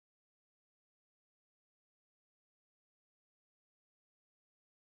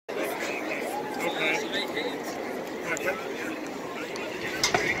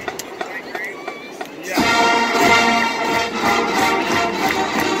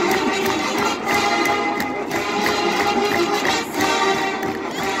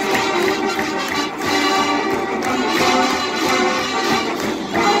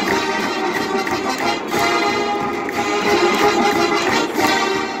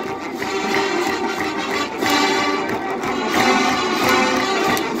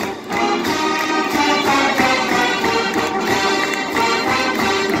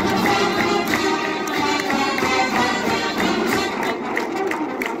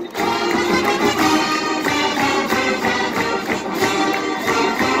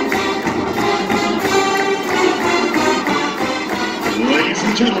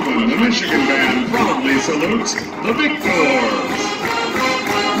salute the victors.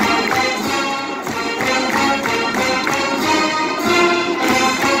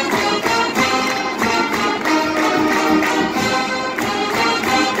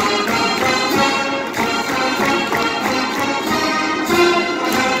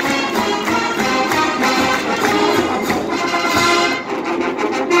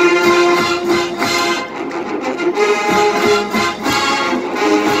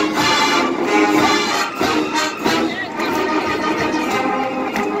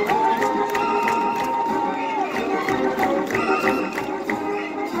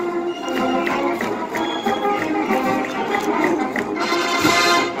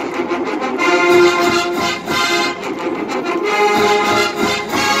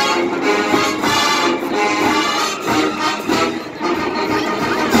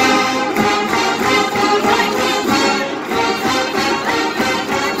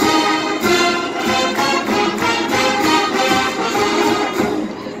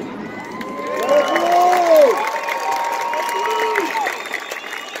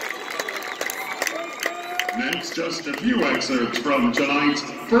 Next, just a few excerpts from tonight's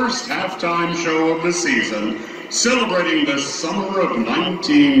first halftime show of the season, celebrating the summer of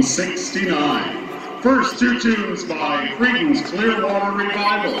 1969. First two tunes by Creedence Clearwater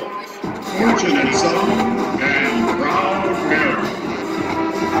Revival, Fortunate Son and Proud Mary.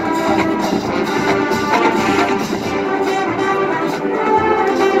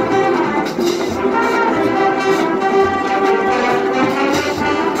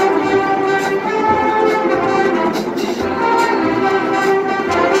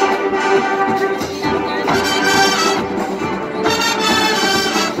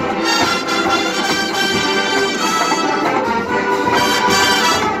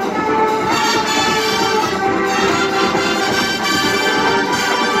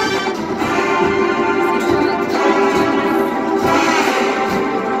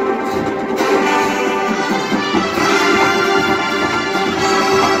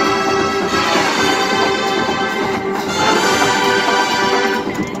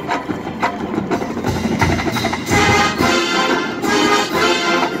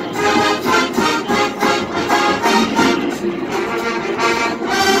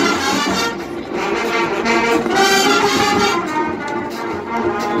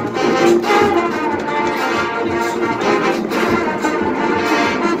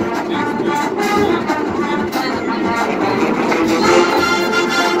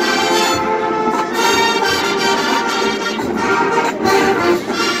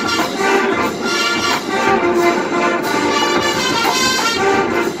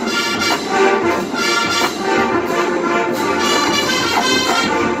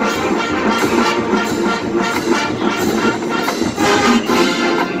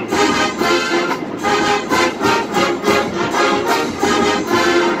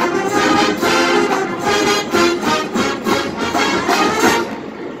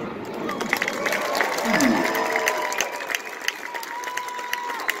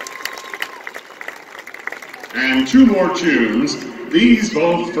 And two more tunes, these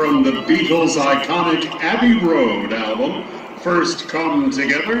both from the Beatles' iconic Abbey Road album, First Come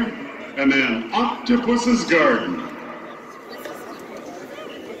Together, and then Octopus's Garden.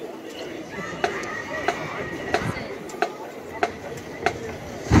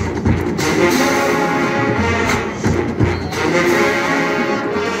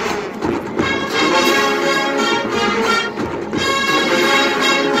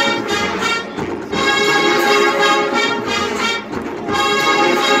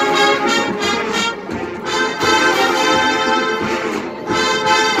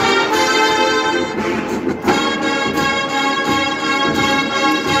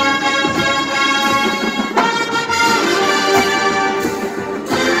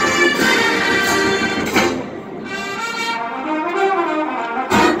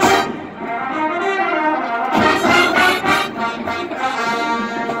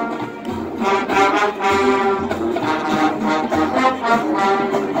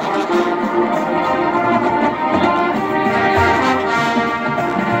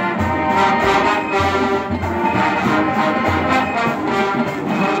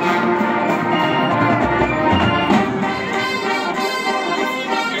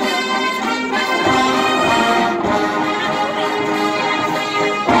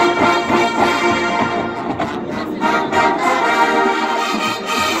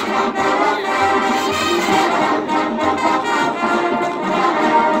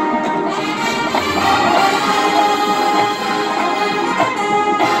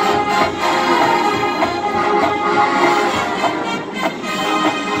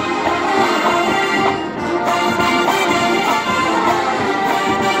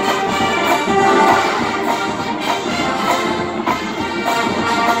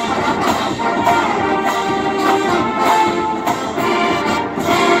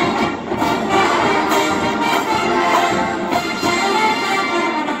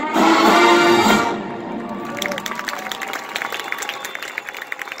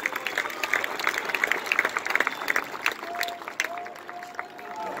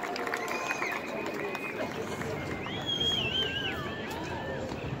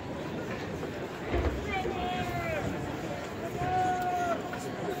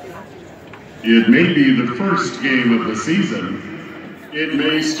 It may be the first game of the season. It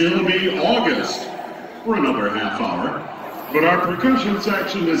may still be August for another half hour. But our percussion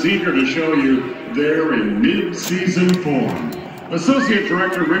section is eager to show you they're in mid-season form. Associate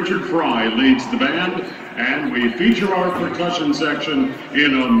Director Richard Fry leads the band, and we feature our percussion section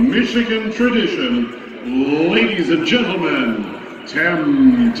in a Michigan tradition. Ladies and gentlemen,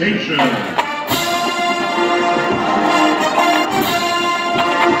 Temptation.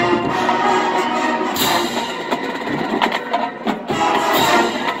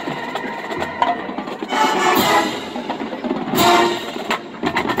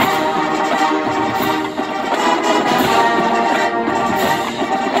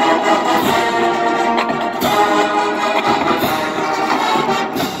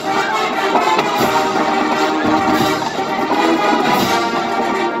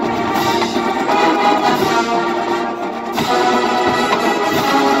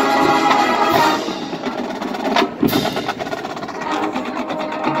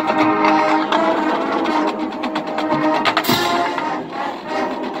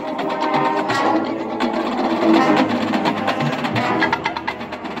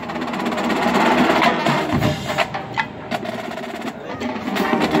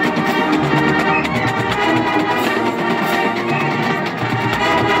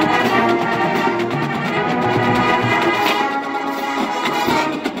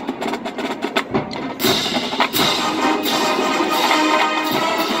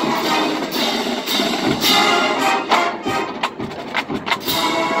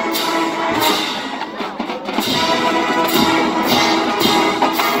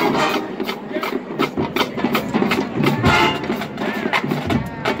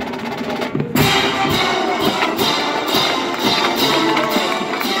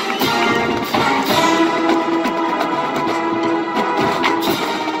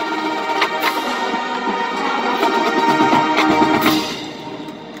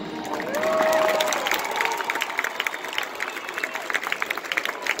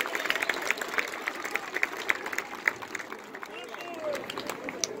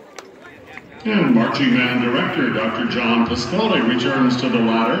 And Marching Band Director Dr. John Pasquale returns to the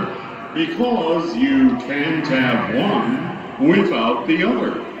ladder because you can't have one without the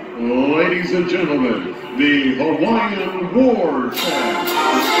other. Ladies and gentlemen, the Hawaiian War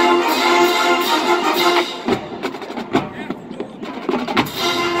Chant.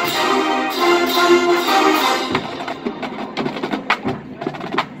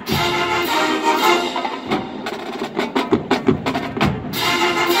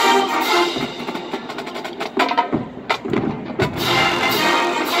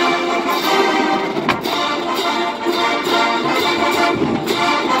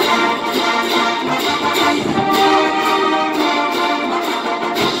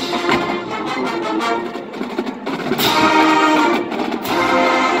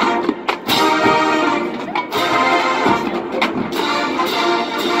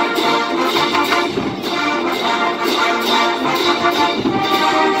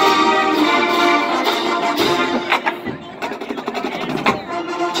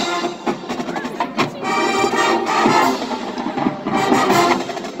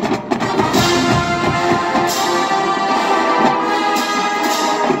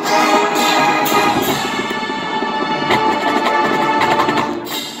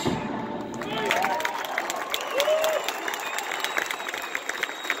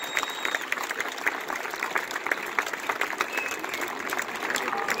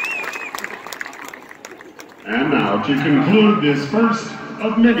 And now, to conclude this first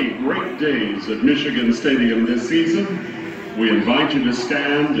of many great days at Michigan Stadium this season, we invite you to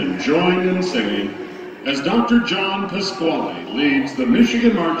stand and join in singing as Dr. John Pasquale leads the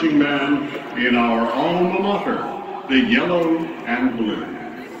Michigan Marching Band in our alma mater, the Yellow and Blue.